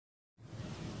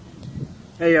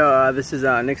Hey, this is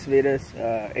Nick Savitas,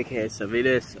 aka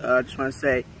Savitas. Just want to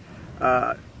say,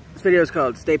 this video is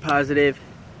called Stay Positive,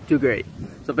 Do Great.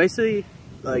 So basically,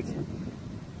 like,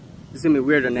 this is gonna be a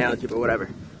weird analogy, but whatever.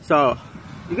 So,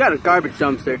 you got a garbage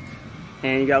dumpster,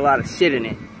 and you got a lot of shit in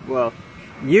it. Well,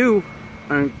 you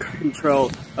are in control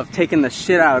of taking the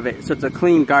shit out of it, so it's a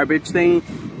clean garbage thing.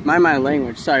 Mind my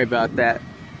language, sorry about that.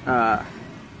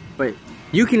 But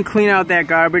you can clean out that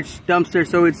garbage dumpster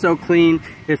so it's so clean,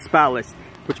 it's spotless.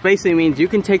 Which basically means you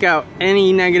can take out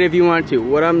any negative you want to.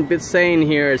 What I'm saying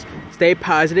here is stay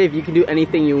positive. You can do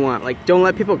anything you want. Like, don't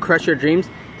let people crush your dreams,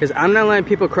 because I'm not letting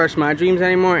people crush my dreams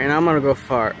anymore, and I'm gonna go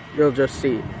far. You'll just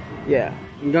see. Yeah,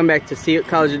 I'm going back to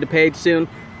College of DuPage soon.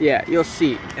 Yeah, you'll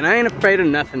see. And I ain't afraid of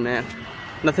nothing, man.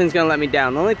 Nothing's gonna let me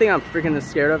down. The only thing I'm freaking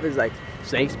scared of is like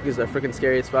snakes, because they're freaking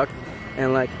scary as fuck.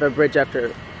 And like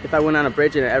if I went on a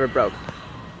bridge and it ever broke.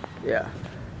 Yeah.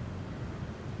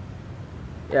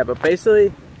 Yeah, but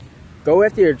basically, go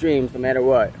after your dreams no matter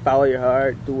what. Follow your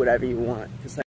heart, do whatever you want. Just like